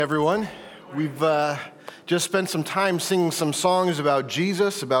Everyone, we've just spent some time singing some songs about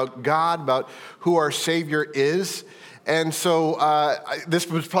Jesus, about God, about who our Savior is. And so this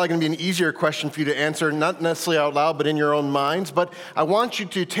was probably going to be an easier question for you to answer, not necessarily out loud, but in your own minds. But I want you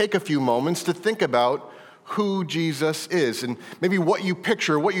to take a few moments to think about who Jesus is and maybe what you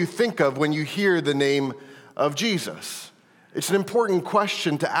picture, what you think of when you hear the name of Jesus. It's an important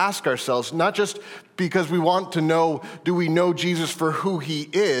question to ask ourselves, not just because we want to know, do we know Jesus for who he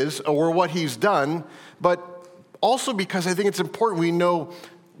is or what he's done, but also because I think it's important we know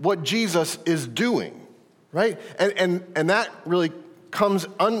what Jesus is doing, right? And that really comes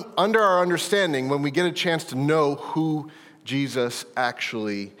under our understanding when we get a chance to know who Jesus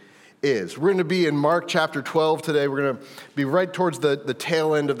actually is. We're going to be in Mark chapter 12 today. We're going to be right towards the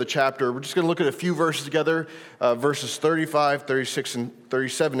tail end of the chapter. We're just going to look at a few verses together, verses 35, 36, and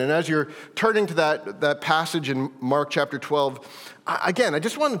 37. And as you're turning to that passage in Mark chapter 12, again, I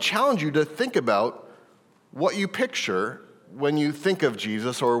just want to challenge you to think about what you picture when you think of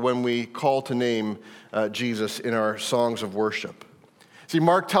Jesus or when we call to name Jesus in our songs of worship. See,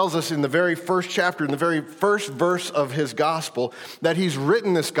 Mark tells us in the very first chapter, in the very first verse of his gospel, that he's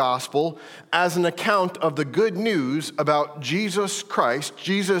written this gospel as an account of the good news about Jesus Christ,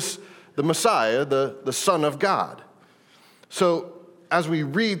 Jesus the Messiah, the Son of God. So as we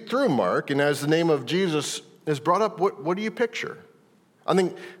read through Mark and as the name of Jesus is brought up, what do you picture? I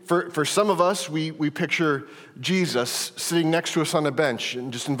think for some of us, we picture Jesus sitting next to us on a bench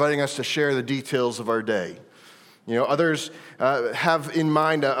and just inviting us to share the details of our day. You know, others have in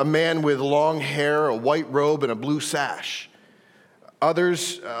mind a man with long hair, a white robe, and a blue sash.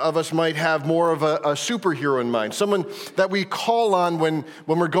 Others of us might have more of a superhero in mind, someone that we call on when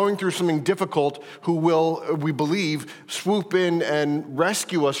we're going through something difficult who will, we believe, swoop in and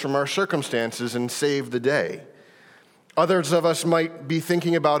rescue us from our circumstances and save the day. Others of us might be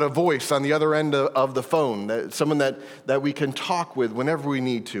thinking about a voice on the other end of the phone, someone that we can talk with whenever we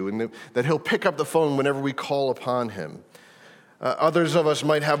need to, and that he'll pick up the phone whenever we call upon him. Others of us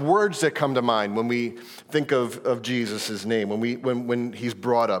might have words that come to mind when we think of Jesus' name, when he's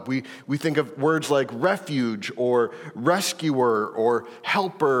brought up. We think of words like refuge or rescuer or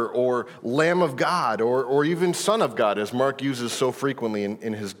helper or Lamb of God or even Son of God, as Mark uses so frequently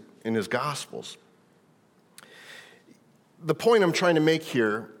in his Gospels. The point I'm trying to make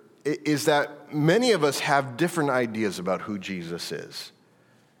here is that many of us have different ideas about who Jesus is.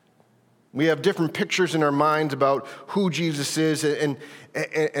 We have different pictures in our minds about who Jesus is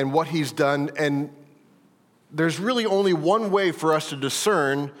and what he's done, and there's really only one way for us to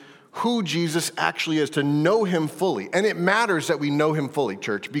discern who Jesus actually is, to know him fully. And it matters that we know him fully,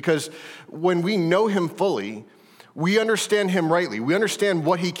 church, because when we know him fully, we understand him rightly. We understand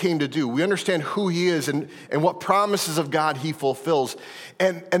what he came to do. We understand who he is and what promises of God he fulfills.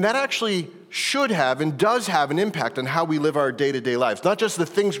 And that actually should have and does have an impact on how we live our day-to-day lives. Not just the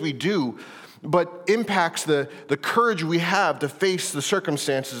things we do, but impacts the courage we have to face the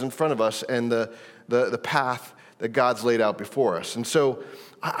circumstances in front of us and the path that God's laid out before us. And so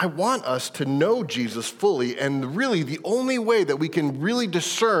I want us to know Jesus fully, and really the only way that we can really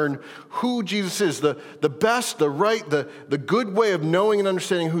discern who Jesus is, the best, the right, the good way of knowing and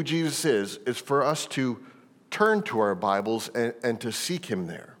understanding who Jesus is for us to turn to our Bibles and to seek him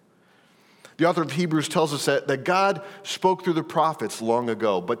there. The author of Hebrews tells us that God spoke through the prophets long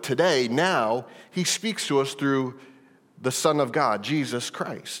ago, but today, now, he speaks to us through the Son of God, Jesus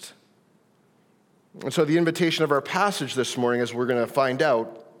Christ. And so the invitation of our passage this morning, as we're going to find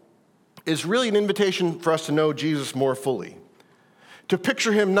out, is really an invitation for us to know Jesus more fully. To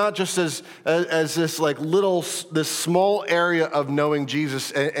picture him not just as this this small area of knowing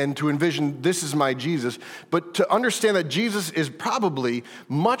Jesus and to envision this is my Jesus, but to understand that Jesus is probably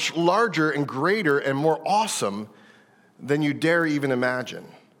much larger and greater and more awesome than you dare even imagine.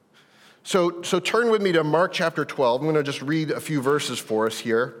 So turn with me to Mark chapter 12. I'm going to just read a few verses for us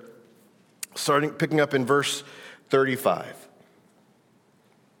here. Picking up in verse 35.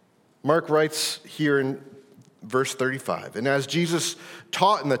 Mark writes here in verse 35, and as Jesus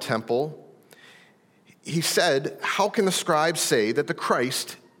taught in the temple, he said, "How can the scribes say that the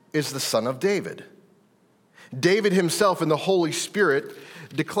Christ is the son of David? David himself in the Holy Spirit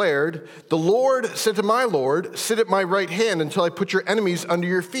declared, 'The Lord said to my Lord, sit at my right hand until I put your enemies under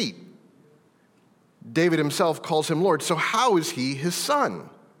your feet.' David himself calls him Lord, so how is he his son?"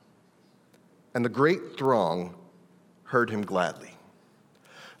 And the great throng heard him gladly.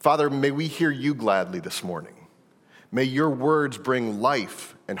 Father, may we hear you gladly this morning. May your words bring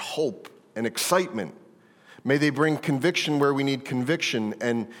life and hope and excitement. May they bring conviction where we need conviction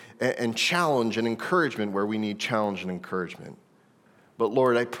and challenge and encouragement where we need challenge and encouragement. But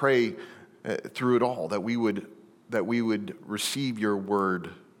Lord, I pray through it all that we would receive your word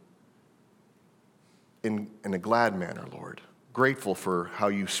in a glad manner, Lord. Grateful for how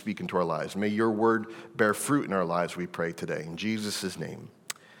you speak into our lives. May your word bear fruit in our lives, we pray today. In Jesus' name,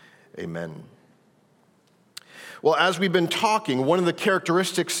 amen. Well, as we've been talking, one of the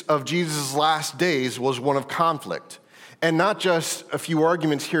characteristics of Jesus' last days was one of conflict. And not just a few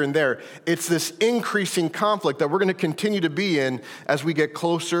arguments here and there. It's this increasing conflict that we're going to continue to be in as we get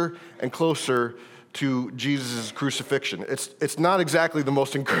closer and closer to Jesus' crucifixion. It's not exactly the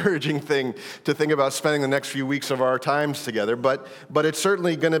most encouraging thing to think about spending the next few weeks of our times together, but it's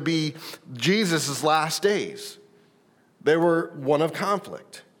certainly going to be Jesus' last days. They were one of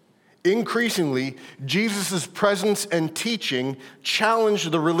conflict. Increasingly, Jesus' presence and teaching challenged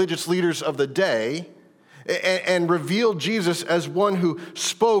the religious leaders of the day and revealed Jesus as one who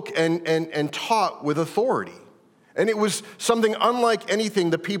spoke and taught with authority. And it was something unlike anything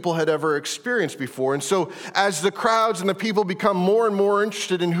the people had ever experienced before. And so as the crowds and the people become more and more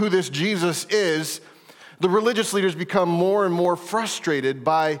interested in who this Jesus is, the religious leaders become more and more frustrated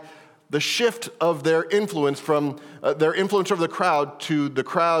by the shift of their influence from their influence over the crowd to the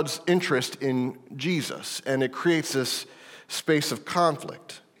crowd's interest in Jesus. And it creates this space of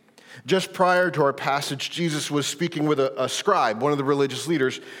conflict. Just prior to our passage, Jesus was speaking with a scribe, one of the religious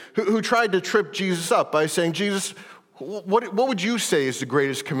leaders, who tried to trip Jesus up by saying, Jesus, what would you say is the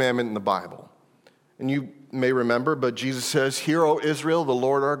greatest commandment in the Bible? And you may remember, but Jesus says, Hear, O Israel, the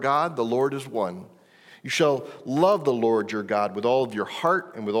Lord our God, the Lord is one. You shall love the Lord your God with all of your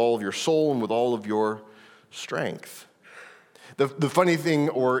heart and with all of your soul and with all of your strength. The funny thing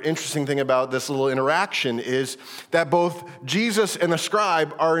or interesting thing about this little interaction is that both Jesus and the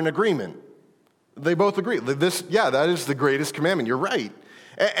scribe are in agreement. They both agree. That is the greatest commandment. You're right.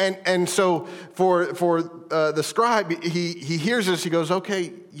 And so for the scribe, he hears this. He goes,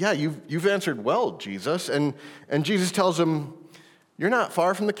 okay, yeah, you've answered well, Jesus. And Jesus tells him, you're not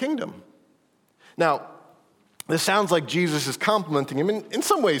far from the kingdom. Now, this sounds like Jesus is complimenting him. In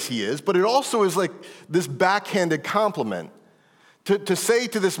some ways he is, but it also is like this backhanded compliment. To say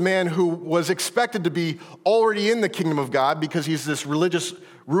to this man who was expected to be already in the kingdom of God because he's this religious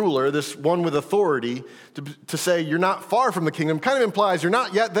ruler, this one with authority, to say you're not far from the kingdom kind of implies you're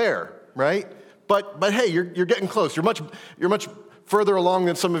not yet there, right? But hey, you're getting close. You're much further along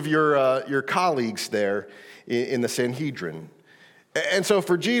than some of your colleagues there in the Sanhedrin. And so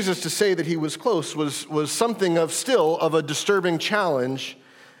for Jesus to say that he was close was something of a disturbing challenge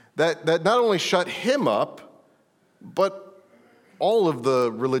that not only shut him up, but all of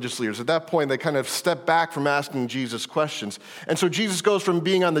the religious leaders. At that point, they kind of step back from asking Jesus questions. And so Jesus goes from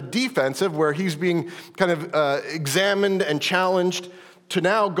being on the defensive, where he's being kind of examined and challenged, to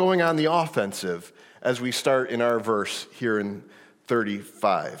now going on the offensive as we start in our verse here in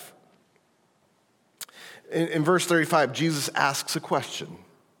 35. In verse 35, Jesus asks a question.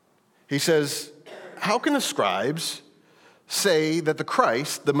 He says, how can the scribes say that the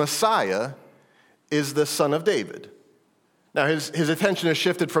Christ, the Messiah, is the son of David? Now, his attention has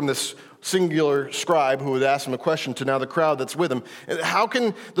shifted from this singular scribe who would ask him a question to now the crowd that's with him. How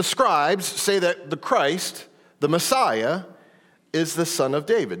can the scribes say that the Christ, the Messiah, is the son of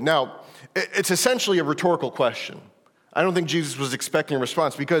David? Now, it's essentially a rhetorical question. I don't think Jesus was expecting a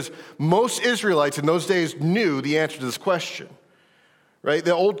response because most Israelites in those days knew the answer to this question. Right?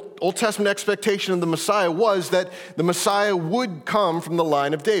 The Old Testament expectation of the Messiah was that the Messiah would come from the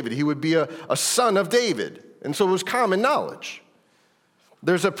line of David. He would be a son of David. And so it was common knowledge.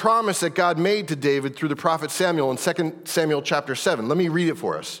 There's a promise that God made to David through the prophet Samuel in 2 Samuel chapter 7. Let me read it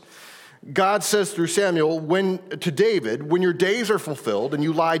for us. God says through Samuel to David, when your days are fulfilled and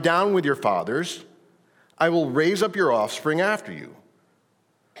you lie down with your fathers, I will raise up your offspring after you,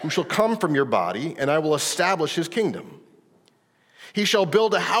 who shall come from your body, and I will establish his kingdom. He shall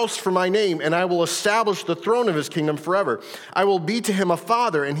build a house for my name, and I will establish the throne of his kingdom forever. I will be to him a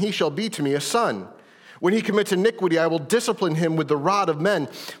father, and he shall be to me a son. When he commits iniquity, I will discipline him with the rod of men,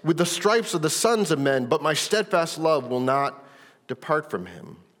 with the stripes of the sons of men, but my steadfast love will not depart from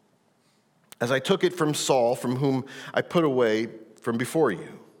him. As I took it from Saul, from whom I put away from before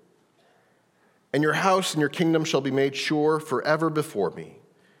you. And your house and your kingdom shall be made sure forever before me.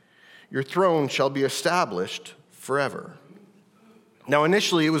 Your throne shall be established forever. Now,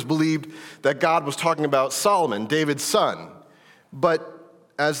 initially, it was believed that God was talking about Solomon, David's son, but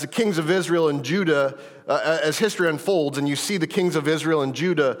as the kings of Israel and Judah, as history unfolds and you see the kings of Israel and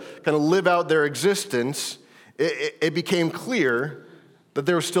Judah kind of live out their existence, it became clear that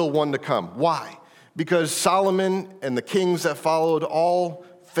there was still one to come. Why? Because Solomon and the kings that followed all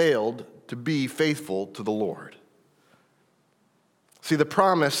failed to be faithful to the Lord. See, the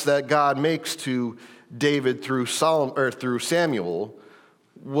promise that God makes to David through Samuel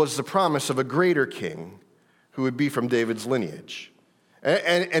was the promise of a greater king who would be from David's lineage.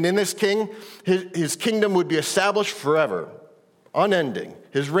 And in this king, his kingdom would be established forever, unending.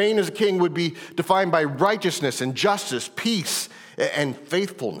 His reign as a king would be defined by righteousness and justice, peace, and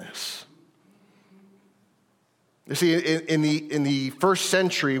faithfulness. You see, in the first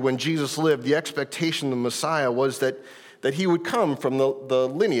century when Jesus lived, the expectation of the Messiah was that he would come from the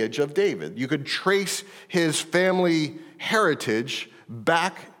lineage of David. You could trace his family heritage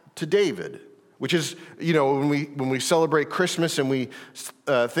back to David, which is, when we celebrate Christmas and we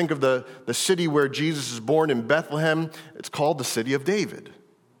think of the city where Jesus is born in Bethlehem, it's called the city of David,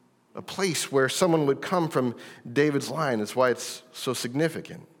 a place where someone would come from David's line. That's why it's so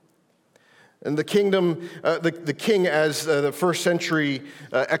significant. And the kingdom, the king, as the first century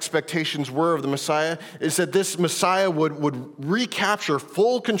expectations were of the Messiah, is that this Messiah would recapture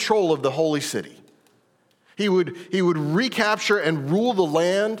full control of the holy city. He would recapture and rule the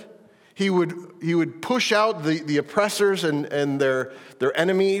land. He would push out the oppressors and their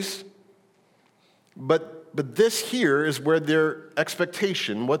enemies. But this here is where their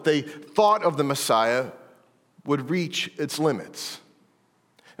expectation, what they thought of the Messiah, would reach its limits.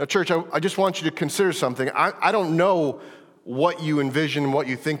 Now, church, I just want you to consider something. I don't know what you envision, what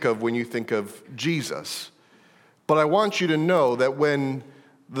you think of when you think of Jesus. But I want you to know that when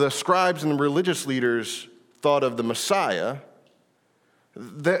the scribes and the religious leaders thought of the Messiah,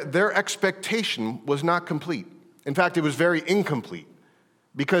 their expectation was not complete. In fact, it was very incomplete,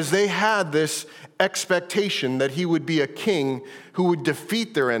 because they had this expectation that he would be a king who would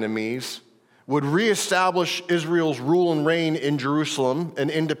defeat their enemies, would reestablish Israel's rule and reign in Jerusalem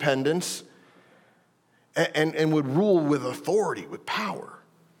and independence, and would rule with authority, with power.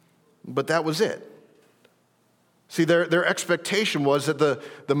 But that was it. See, their expectation was that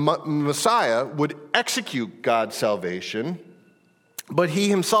the Messiah would execute God's salvation, but he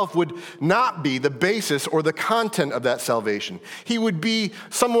himself would not be the basis or the content of that salvation. He would be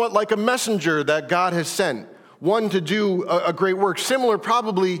somewhat like a messenger that God has sent, one to do a great work, similar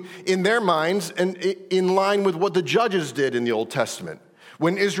probably in their minds and in line with what the judges did in the Old Testament.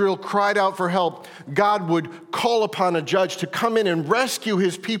 When Israel cried out for help, God would call upon a judge to come in and rescue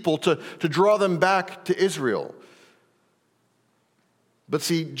his people, to draw them back to Israel. But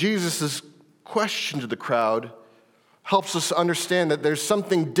see, Jesus' question to the crowd helps us understand that there's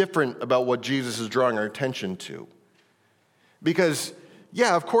something different about what Jesus is drawing our attention to. Because,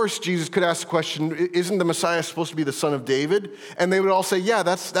 yeah, of course, Jesus could ask the question, isn't the Messiah supposed to be the son of David? And they would all say, yeah,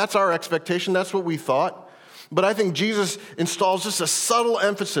 that's our expectation, that's what we thought. But I think Jesus installs just a subtle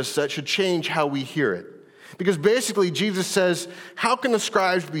emphasis that should change how we hear it. Because basically, Jesus says, how can the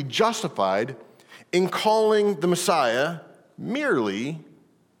scribes be justified in calling the Messiah merely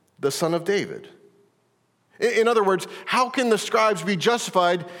the son of David? In other words, how can the scribes be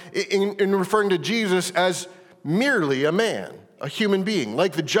justified in referring to Jesus as merely a man, a human being,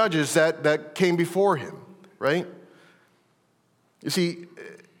 like the judges that came before him, right? You see,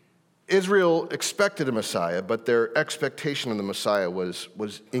 Israel expected a Messiah, but their expectation of the Messiah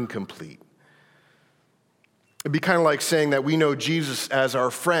was incomplete. It'd be kind of like saying that we know Jesus as our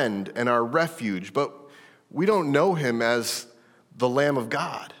friend and our refuge, but we don't know him as the Lamb of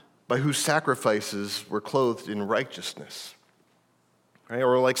God, by whose sacrifices were clothed in righteousness. Right?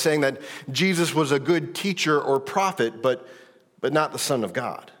 Or like saying that Jesus was a good teacher or prophet, but not the Son of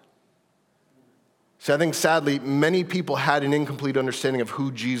God. So I think sadly, many people had an incomplete understanding of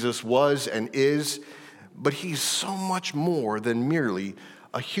who Jesus was and is, but he's so much more than merely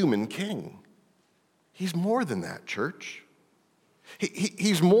a human king. He's more than that, church.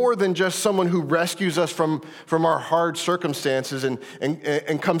 He's more than just someone who rescues us from our hard circumstances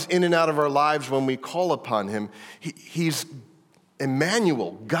and comes in and out of our lives when we call upon him. He's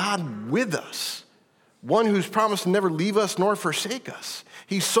Emmanuel, God with us, one who's promised to never leave us nor forsake us.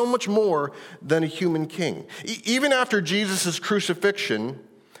 He's so much more than a human king. Even after Jesus' crucifixion,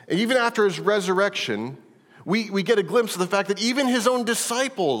 and even after his resurrection, we get a glimpse of the fact that even his own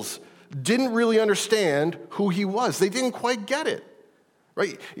disciples didn't really understand who he was. They didn't quite get it.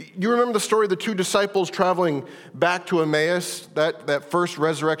 Right? You remember the story of the two disciples traveling back to Emmaus, that first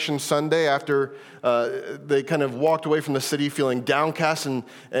resurrection Sunday after they kind of walked away from the city feeling downcast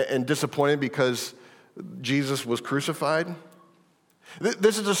and disappointed because Jesus was crucified?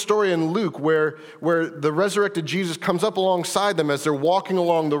 This is a story in Luke where the resurrected Jesus comes up alongside them as they're walking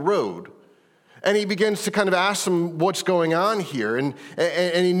along the road. And he begins to kind of ask them what's going on here. And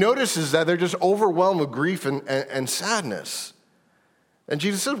he notices that they're just overwhelmed with grief and sadness. And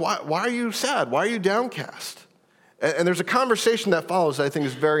Jesus says, why are you sad? Why are you downcast? And there's a conversation that follows that I think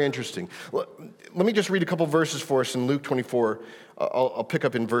is very interesting. Let me just read a couple verses for us in Luke 24. I'll pick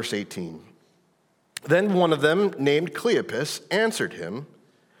up in verse 18. Then one of them, named Cleopas, answered him,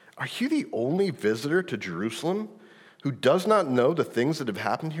 "Are you the only visitor to Jerusalem who does not know the things that have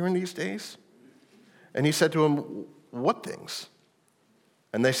happened here in these days?" And he said to him, "What things?"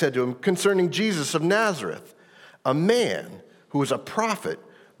 And they said to him, "Concerning Jesus of Nazareth, a man who was a prophet,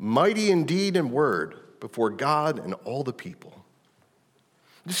 mighty in deed and word before God and all the people."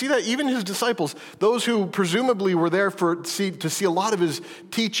 You see that even his disciples, those who presumably were there to see a lot of his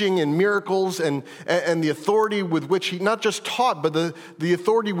teaching and miracles and the authority with which he not just taught, but the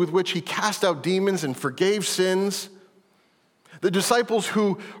authority with which he cast out demons and forgave sins. The disciples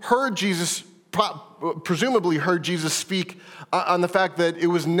who heard Jesus, presumably heard Jesus speak on the fact that it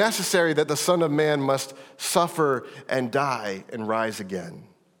was necessary that the Son of Man must suffer and die and rise again.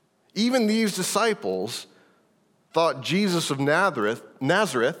 Even these disciples thought Jesus of Nazareth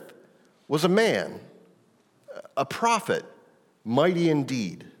was a man, a prophet, mighty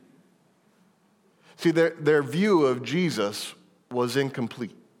indeed. See, their view of Jesus was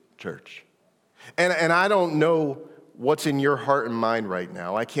incomplete, church. And I don't know what's in your heart and mind right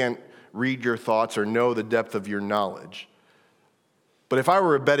now. I can't read your thoughts or know the depth of your knowledge. But if I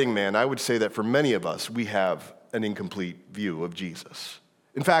were a betting man, I would say that for many of us, we have an incomplete view of Jesus.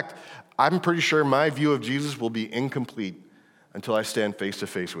 In fact, I'm pretty sure my view of Jesus will be incomplete until I stand face to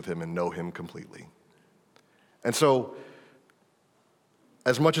face with him and know him completely. And so,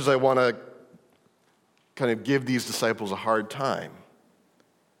 as much as I want to kind of give these disciples a hard time,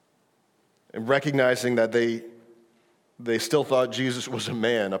 and recognizing that they still thought Jesus was a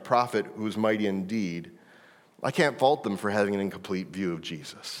man, a prophet who was mighty indeed, I can't fault them for having an incomplete view of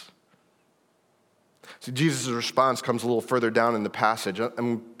Jesus. See, Jesus' response comes a little further down in the passage. I'm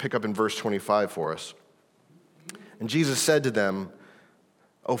going to pick up in verse 25 for us. And Jesus said to them,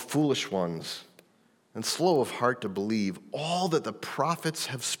 "O foolish ones, and slow of heart to believe all that the prophets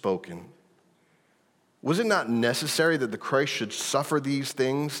have spoken. Was it not necessary that the Christ should suffer these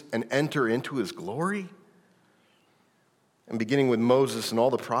things and enter into his glory?" And beginning with Moses and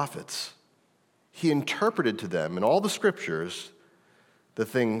all the prophets, he interpreted to them in all the scriptures the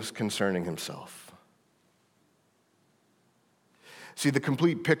things concerning himself. See, the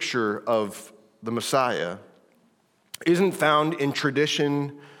complete picture of the Messiah isn't found in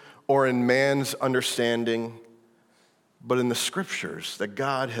tradition or in man's understanding, but in the scriptures that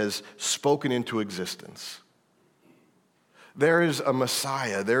God has spoken into existence. There is a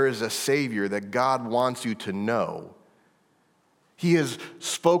Messiah, there is a Savior that God wants you to know. He has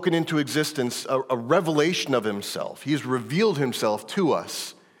spoken into existence a revelation of himself. He has revealed himself to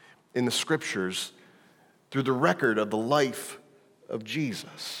us in the scriptures through the record of the life of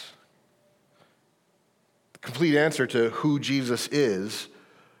Jesus. The complete answer to who Jesus is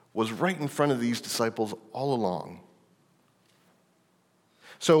was right in front of these disciples all along.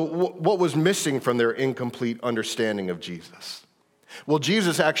 So what was missing from their incomplete understanding of Jesus? Well,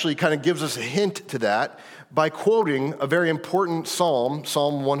 Jesus actually kind of gives us a hint to that by quoting a very important psalm,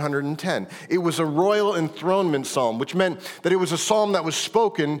 Psalm 110. It was a royal enthronement psalm, which meant that it was a psalm that was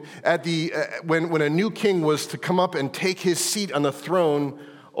spoken at when a new king was to come up and take his seat on the throne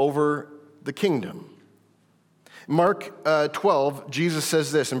over the kingdom. Mark 12, Jesus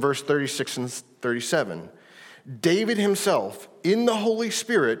says this in verse 36 and 37. David himself, in the Holy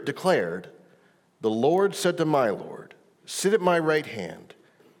Spirit, declared, "The Lord said to my Lord, sit at my right hand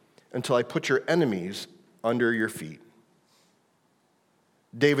until I put your enemies under your feet."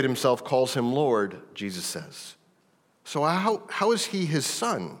 David himself calls him Lord, Jesus says. So how is he his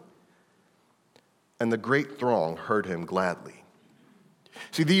son? And the great throng heard him gladly.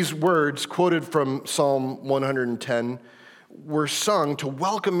 See, these words quoted from Psalm 110 were sung to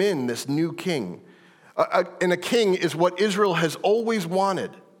welcome in this new king. And a king is what Israel has always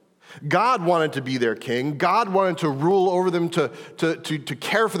wanted. God wanted to be their king. God wanted to rule over them, to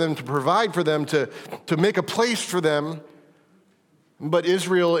care for them, to provide for them, to make a place for them. But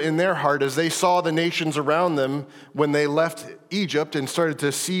Israel, in their heart, as they saw the nations around them when they left Egypt and started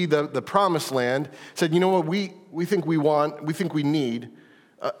to see the promised land, said, you know what, we think we need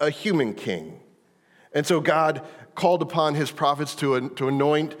a human king. And so God called upon his prophets to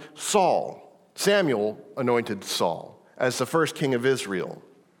anoint Saul. Samuel anointed Saul as the first king of Israel.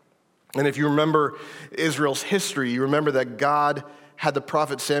 And if you remember Israel's history, you remember that God had the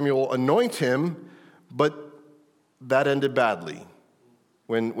prophet Samuel anoint him, but that ended badly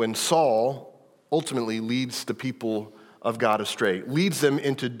when Saul ultimately leads the people of God astray, leads them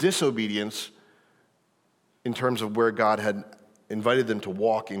into disobedience in terms of where God had invited them to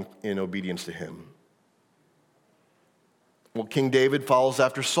walk in obedience to him. Well, King David follows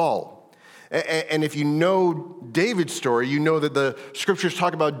after Saul. And if you know David's story, you know that the scriptures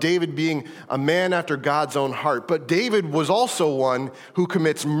talk about David being a man after God's own heart. But David was also one who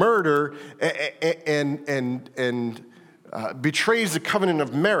commits murder and betrays the covenant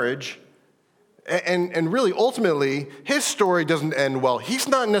of marriage. And really, ultimately, his story doesn't end well. He's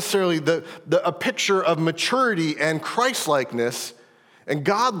not necessarily a picture of maturity and Christ-likeness and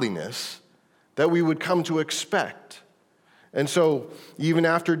godliness that we would come to expect. And so, even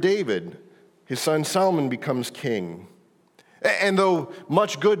after David, his son Solomon becomes king. And though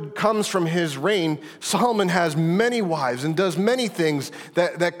much good comes from his reign, Solomon has many wives and does many things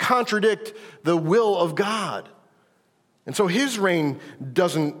that contradict the will of God. And so his reign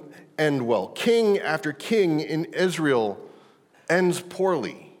doesn't end well. King after king in Israel ends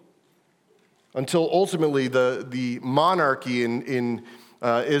poorly until ultimately the monarchy in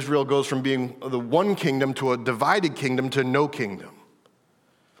Israel goes from being the one kingdom to a divided kingdom to no kingdom.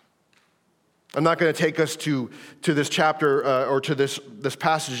 I'm not going to take us to this chapter or to this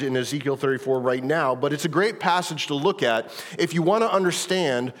passage in Ezekiel 34 right now, but it's a great passage to look at if you want to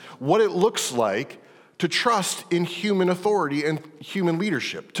understand what it looks like to trust in human authority and human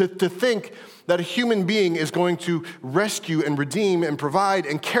leadership, to think that a human being is going to rescue and redeem and provide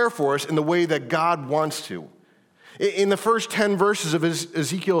and care for us in the way that God wants to. In the first 10 verses of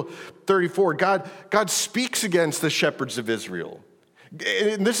Ezekiel 34, God speaks against the shepherds of Israel.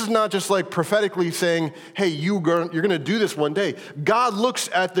 And this is not just like prophetically saying, hey, you're going to do this one day. God looks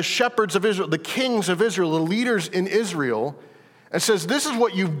at the shepherds of Israel, the kings of Israel, the leaders in Israel, and says, this is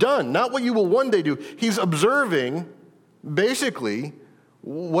what you've done, not what you will one day do. He's observing, basically,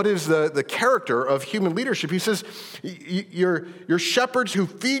 what is the character of human leadership. He says, you're shepherds who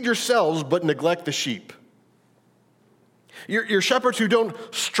feed yourselves but neglect the sheep. You're shepherds who don't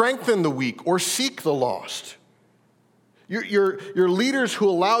strengthen the weak or seek the lost. You're leaders who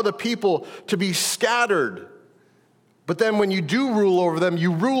allow the people to be scattered. But then when you do rule over them,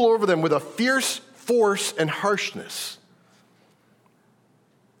 you rule over them with a fierce force and harshness.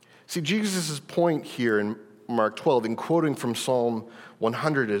 See, Jesus' point here in Mark 12, in quoting from Psalm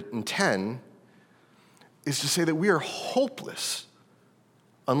 110, is to say that we are hopeless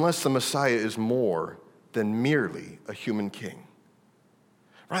unless the Messiah is more than merely a human king.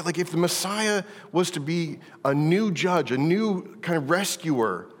 Right? Like if the Messiah was to be a new judge, a new kind of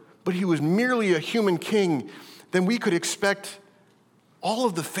rescuer, but he was merely a human king, then we could expect all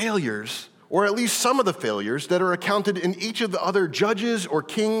of the failures, or at least some of the failures, that are accounted in each of the other judges or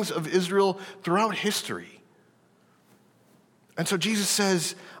kings of Israel throughout history. And so Jesus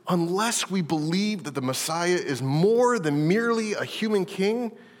says, unless we believe that the Messiah is more than merely a human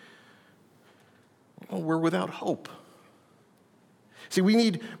king, well, we're without hope. See, we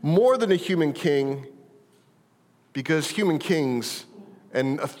need more than a human king because human kings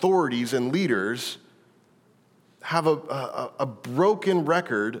and authorities and leaders have a broken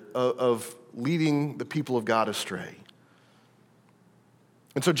record of leading the people of God astray.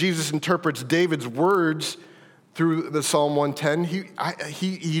 And so Jesus interprets David's words through the Psalm 110.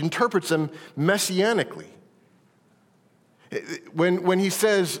 He interprets them messianically. When he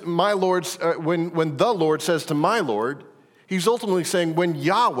says, my Lord's, when the Lord says to my Lord, he's ultimately saying when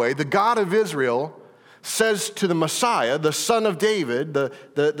Yahweh, the God of Israel, says to the Messiah, the son of David,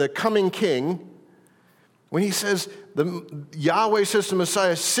 the coming king, when he says, Yahweh says to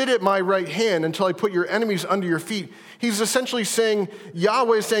Messiah, sit at my right hand until I put your enemies under your feet, he's essentially saying,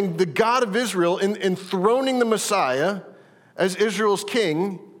 Yahweh is saying the God of Israel enthroning the Messiah as Israel's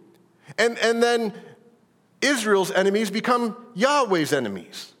king, and then Israel's enemies become Yahweh's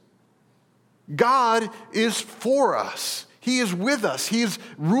enemies. God is for us. He is with us. He is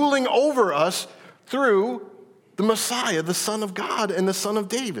ruling over us through the Messiah, the Son of God and the Son of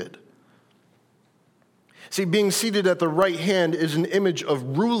David. See, being seated at the right hand is an image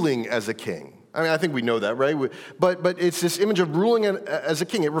of ruling as a king. I mean, I think we know that, right? But it's this image of ruling as a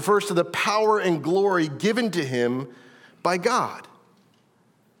king. It refers to the power and glory given to him by God.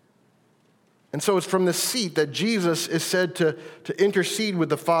 And so it's from the seat that Jesus is said to intercede with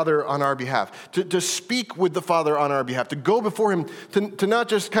the Father on our behalf, to speak with the Father on our behalf, to go before him, to not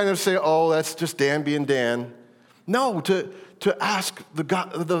just kind of say, oh, that's just Dan being Dan. No, to ask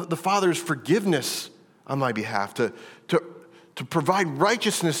the Father's forgiveness on my behalf, to provide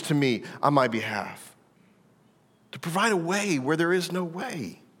righteousness to me on my behalf, to provide a way where there is no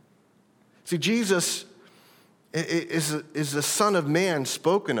way. See, Jesus is the Son of Man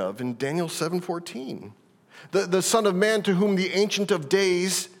spoken of in Daniel 7:14. The Son of Man to whom the Ancient of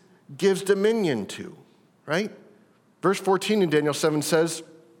Days gives dominion to, right? Verse 14 in Daniel 7 says,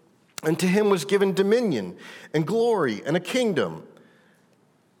 And to him was given dominion and glory and a kingdom,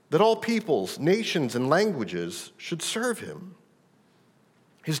 that all peoples, nations, and languages should serve him.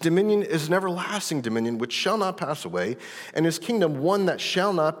 His dominion is an everlasting dominion which shall not pass away, and his kingdom one that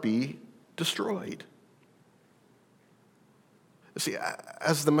shall not be destroyed. See,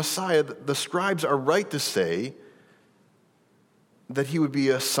 as the Messiah, the scribes are right to say that he would be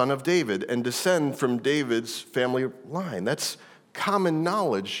a son of David and descend from David's family line. That's common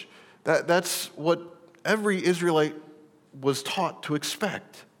knowledge. That's what every Israelite was taught to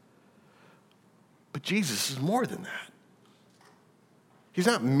expect. But Jesus is more than that. He's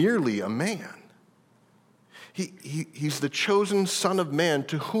not merely a man. He's the chosen Son of Man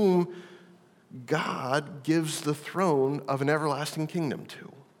to whom God gives the throne of an everlasting kingdom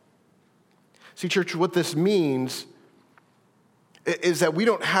to. See, church, what this means is that we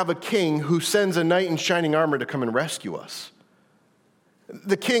don't have a king who sends a knight in shining armor to come and rescue us.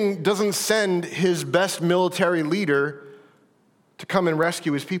 The king doesn't send his best military leader to come and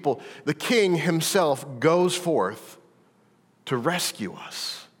rescue his people. The king himself goes forth to rescue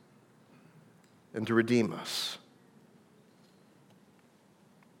us and to redeem us.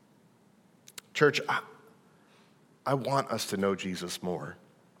 Church, I want us to know Jesus more.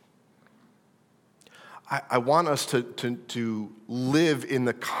 I want us to live in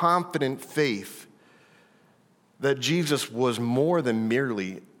the confident faith that Jesus was more than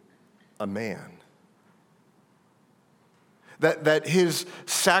merely a man. That his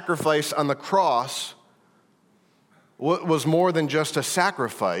sacrifice on the cross was more than just a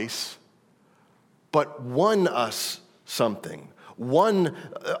sacrifice, but won us something, won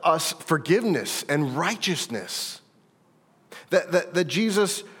us forgiveness and righteousness. That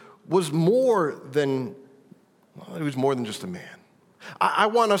Jesus was more than, well, he was more than just a man. I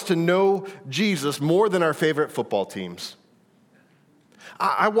want us to know Jesus more than our favorite football teams.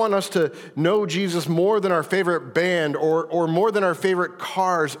 I want us to know Jesus more than our favorite band or more than our favorite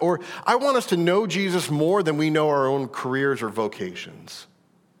cars, or I want us to know Jesus more than we know our own careers or vocations.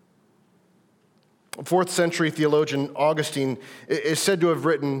 4th century theologian Augustine is said to have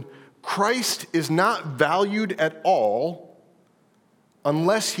written, "Christ is not valued at all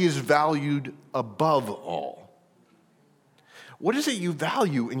unless he is valued above all." What is it you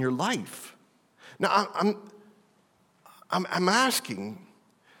value in your life? Now, I'm asking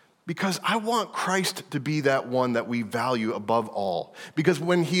because I want Christ to be that one that we value above all. Because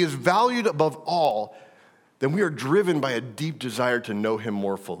when he is valued above all, then we are driven by a deep desire to know him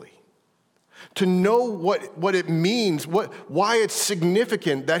more fully. To know what it means, why it's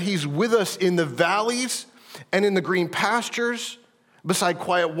significant that he's with us in the valleys and in the green pastures, beside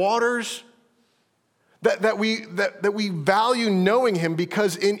quiet waters. That we value knowing him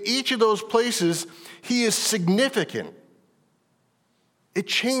because in each of those places, he is significant. It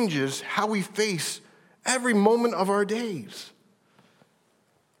changes how we face every moment of our days.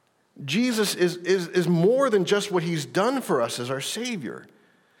 Jesus is more than just what he's done for us as our Savior.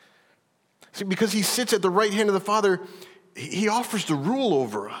 See, because he sits at the right hand of the Father, he offers to rule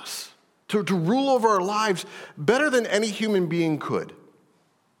over us, to rule over our lives better than any human being could.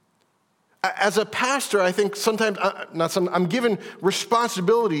 As a pastor, I think sometimes, I'm given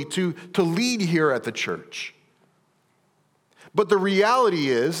responsibility to lead here at the church. But the reality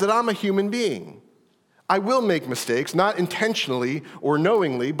is that I'm a human being. I will make mistakes, not intentionally or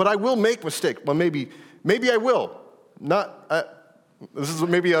knowingly, but I will make mistakes. Well, maybe I will. This is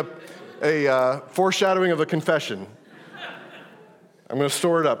maybe a foreshadowing of a confession. I'm going to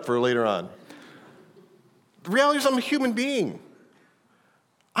store it up for later on. The reality is I'm a human being.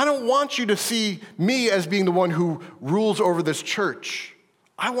 I don't want you to see me as being the one who rules over this church.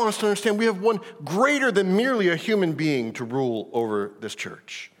 I want us to understand we have one greater than merely a human being to rule over this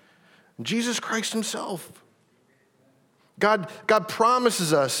church. Jesus Christ himself. God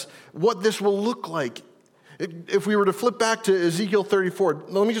promises us what this will look like. If we were to flip back to Ezekiel 34,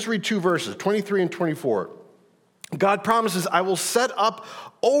 let me just read 2 verses, 23 and 24. God promises, "I will set up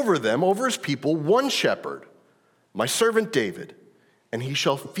over them, over his people, one shepherd, my servant David, and he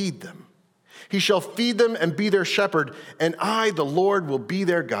shall feed them. He shall feed them and be their shepherd, and I, the Lord, will be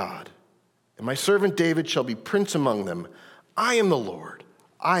their God. And my servant David shall be prince among them. I am the Lord.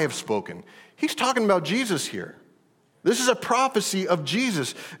 I have spoken." He's talking about Jesus here. This is a prophecy of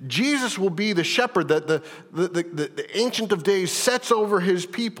Jesus. Jesus will be the shepherd that the Ancient of Days sets over his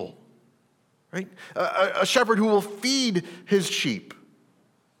people. Right? A shepherd who will feed his sheep.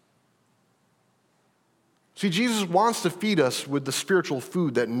 See, Jesus wants to feed us with the spiritual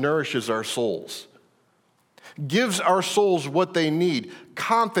food that nourishes our souls, gives our souls what they need: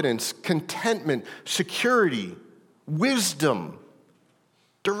 confidence, contentment, security, wisdom.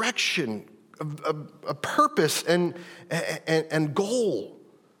 direction, a purpose and goal.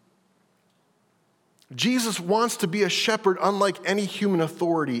 Jesus wants to be a shepherd unlike any human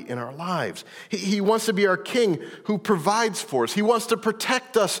authority in our lives. He wants to be our king who provides for us. He wants to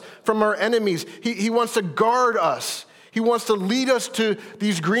protect us from our enemies. He wants to guard us. He wants to lead us to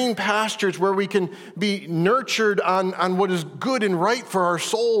these green pastures where we can be nurtured on what is good and right for our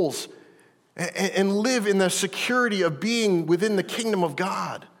souls and live in the security of being within the kingdom of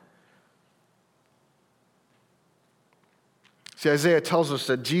God. See, Isaiah tells us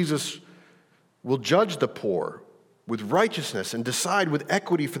that Jesus will judge the poor with righteousness and decide with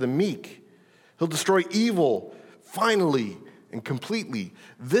equity for the meek. He'll destroy evil finally and completely.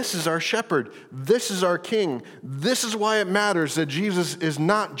 This is our shepherd. This is our king. This is why it matters that Jesus is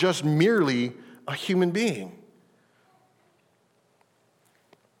not just merely a human being.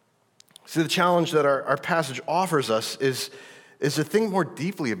 See, the challenge that our passage offers us is to think more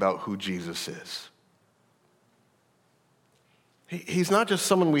deeply about who Jesus is. He's not just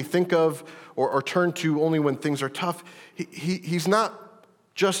someone we think of or turn to only when things are tough. He's not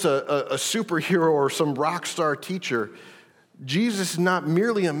just a superhero or some rock star teacher. Jesus is not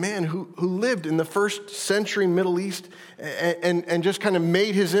merely a man who lived in the first century Middle East and just kind of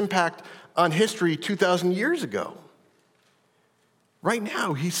made his impact on history 2,000 years ago. Right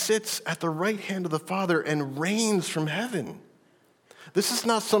now, he sits at the right hand of the Father and reigns from heaven. This is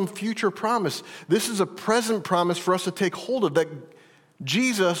not some future promise. This is a present promise for us to take hold of, that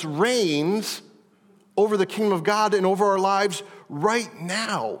Jesus reigns over the kingdom of God and over our lives right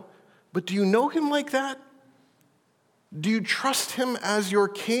now. But do you know him like that? Do you trust him as your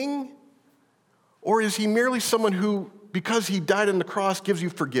king? Or is he merely someone who, because he died on the cross, gives you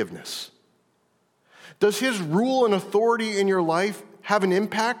forgiveness? Does his rule and authority in your life have an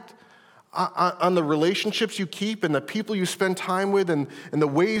impact on the relationships you keep and the people you spend time with and the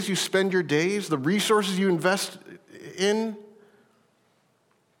ways you spend your days, the resources you invest in?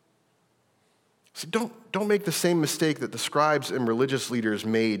 So don't make the same mistake that the scribes and religious leaders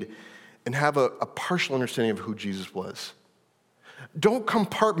made and have a partial understanding of who Jesus was. Don't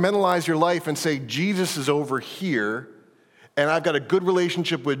compartmentalize your life and say, Jesus is over here, and I've got a good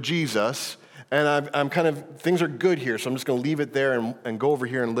relationship with Jesus, and I'm kind of, things are good here, so I'm just going to leave it there and go over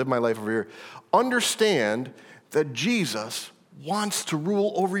here and live my life over here. Understand that Jesus wants to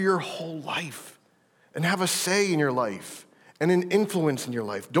rule over your whole life and have a say in your life and an influence in your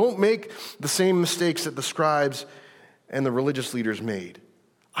life. Don't make the same mistakes that the scribes and the religious leaders made.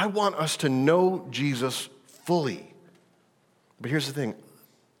 I want us to know Jesus fully. But here's the thing,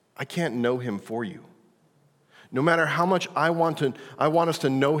 I can't know him for you. No matter how much I want us to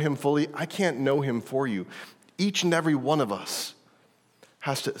know him fully, I can't know him for you. Each and every one of us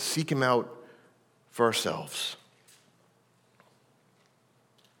has to seek him out for ourselves.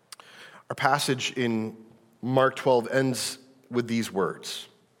 Our passage in Mark 12 ends with these words.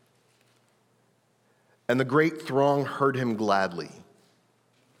 And the great throng heard him gladly.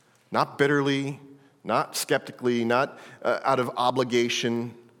 Not bitterly, not skeptically, not out of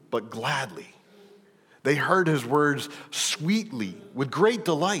obligation, but gladly. They heard his words sweetly, with great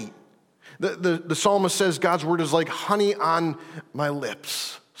delight. The psalmist says God's word is like honey on my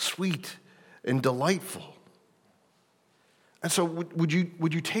lips, sweet and delightful. And so would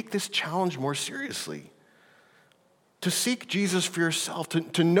you take this challenge more seriously? To seek Jesus for yourself,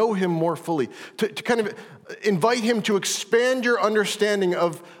 to know him more fully, to kind of invite him to expand your understanding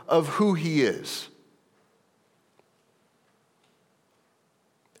of who he is.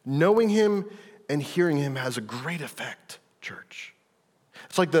 Knowing him and hearing him has a great effect, church.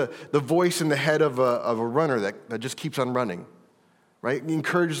 It's like the voice in the head of a runner that just keeps on running, right? It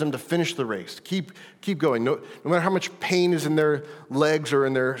encourages them to finish the race, keep going. No matter how much pain is in their legs or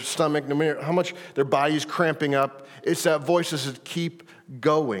in their stomach, no matter how much their body's cramping up, it's that voice that says, keep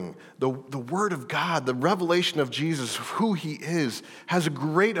going. The word of God, the revelation of Jesus, of who he is, has a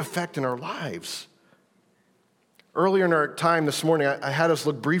great effect in our lives. Earlier in our time this morning, I had us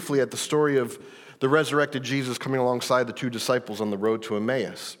look briefly at the story of the resurrected Jesus coming alongside the two disciples on the road to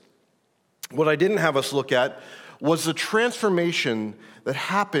Emmaus. What I didn't have us look at was the transformation that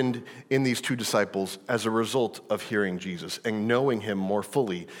happened in these two disciples as a result of hearing Jesus and knowing him more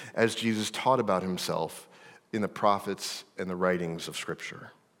fully as Jesus taught about himself in the prophets and the writings of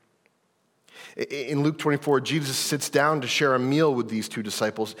Scripture. In Luke 24, Jesus sits down to share a meal with these two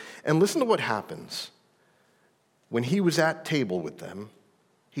disciples, and listen to what happens. When he was at table with them,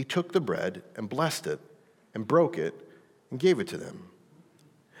 he took the bread and blessed it and broke it and gave it to them.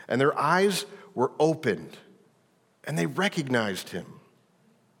 And their eyes were opened, and they recognized him.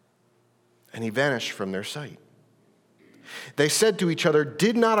 And he vanished from their sight. They said to each other,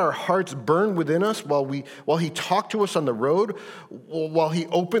 "Did not our hearts burn within us while he talked to us on the road, while he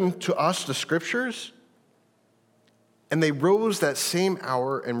opened to us the scriptures?" And they rose that same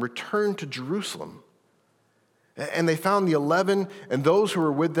hour and returned to Jerusalem. And they found the 11 and those who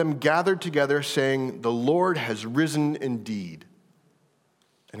were with them gathered together, saying, "The Lord has risen indeed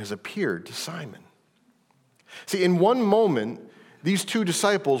and has appeared to Simon." See, in one moment, these two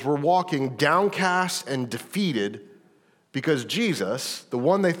disciples were walking downcast and defeated because Jesus, the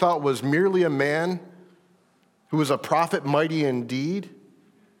one they thought was merely a man who was a prophet mighty indeed,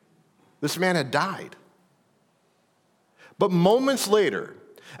 this man had died. But moments later,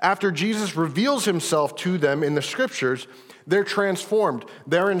 after Jesus reveals himself to them in the scriptures, they're transformed,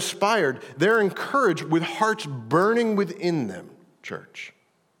 they're inspired, they're encouraged with hearts burning within them, church.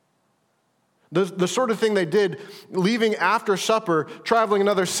 The sort of thing they did, leaving after supper, traveling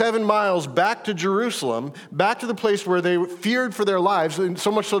another 7 miles back to Jerusalem, back to the place where they feared for their lives, and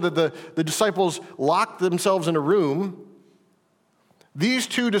so much so that the disciples locked themselves in a room. These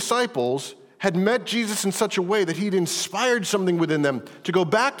two disciples had met Jesus in such a way that he'd inspired something within them to go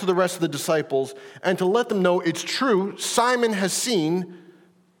back to the rest of the disciples and to let them know it's true, Simon has seen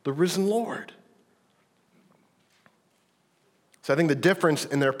the risen Lord. So I think the difference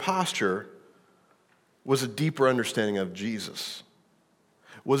in their posture was a deeper understanding of Jesus,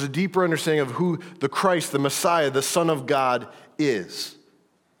 was a deeper understanding of who the Christ, the Messiah, the Son of God is.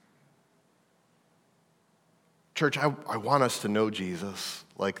 Church, I want us to know Jesus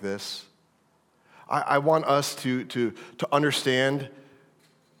like this. I want us to understand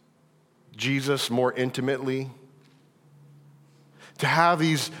Jesus more intimately, to have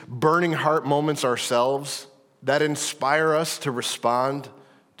these burning heart moments ourselves that inspire us to respond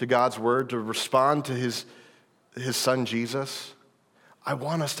to God's word, to respond to his son Jesus. I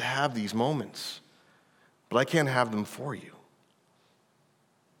want us to have these moments, but I can't have them for you.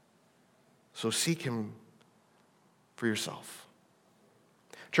 So seek him for yourself.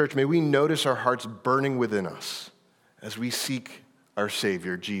 Church, may we notice our hearts burning within us as we seek our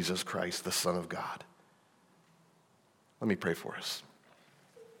Savior, Jesus Christ, the Son of God. Let me pray for us.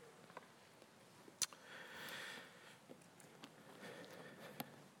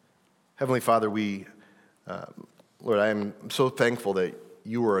 Heavenly Father, Lord, I am so thankful that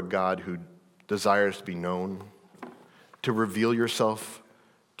you are a God who desires to be known, to reveal yourself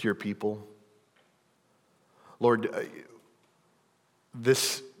to your people. Lord,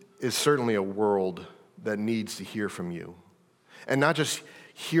 this is certainly a world that needs to hear from you. And not just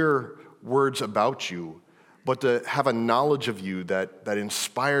hear words about you, but to have a knowledge of you that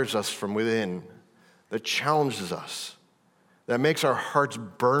inspires us from within, that challenges us, that makes our hearts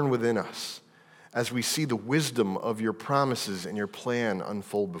burn within us as we see the wisdom of your promises and your plan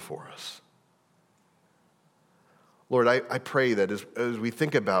unfold before us. Lord, I pray that as we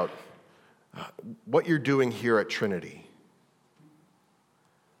think about what you're doing here at Trinity,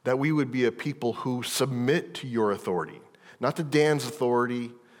 that we would be a people who submit to your authority, not to Dan's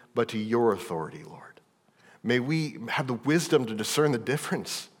authority, but to your authority, Lord. May we have the wisdom to discern the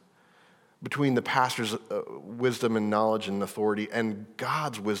difference between the pastor's wisdom and knowledge and authority and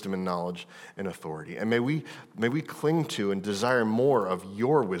God's wisdom and knowledge and authority. And may we cling to and desire more of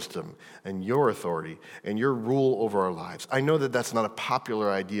your wisdom and your authority and your rule over our lives. I know that that's not a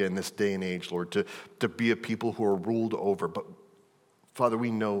popular idea in this day and age, Lord, to be a people who are ruled over. But Father, we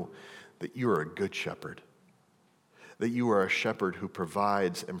know that you are a good shepherd, that you are a shepherd who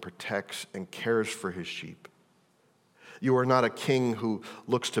provides and protects and cares for his sheep. You are not a king who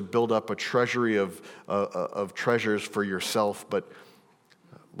looks to build up a treasury of treasures for yourself, but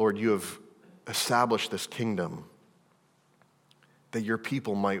Lord, you have established this kingdom that your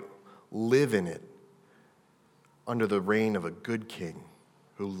people might live in it under the reign of a good king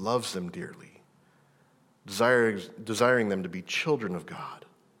who loves them dearly, desiring them to be children of God.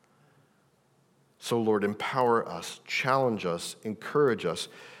 So Lord, empower us, challenge us, encourage us.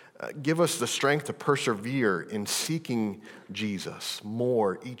 Give us the strength to persevere in seeking Jesus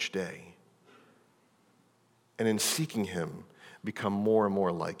more each day. And in seeking him, become more and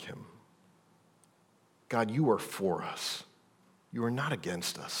more like him. God, you are for us. You are not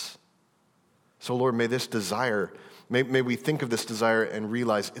against us. So Lord, may this desire, may we think of this desire and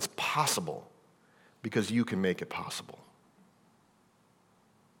realize it's possible because you can make it possible.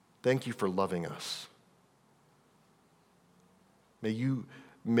 Thank you for loving us. May you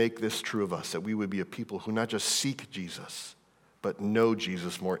make this true of us, that we would be a people who not just seek Jesus, but know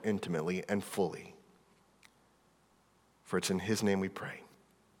Jesus more intimately and fully. For it's in his name we pray.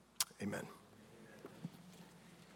 Amen.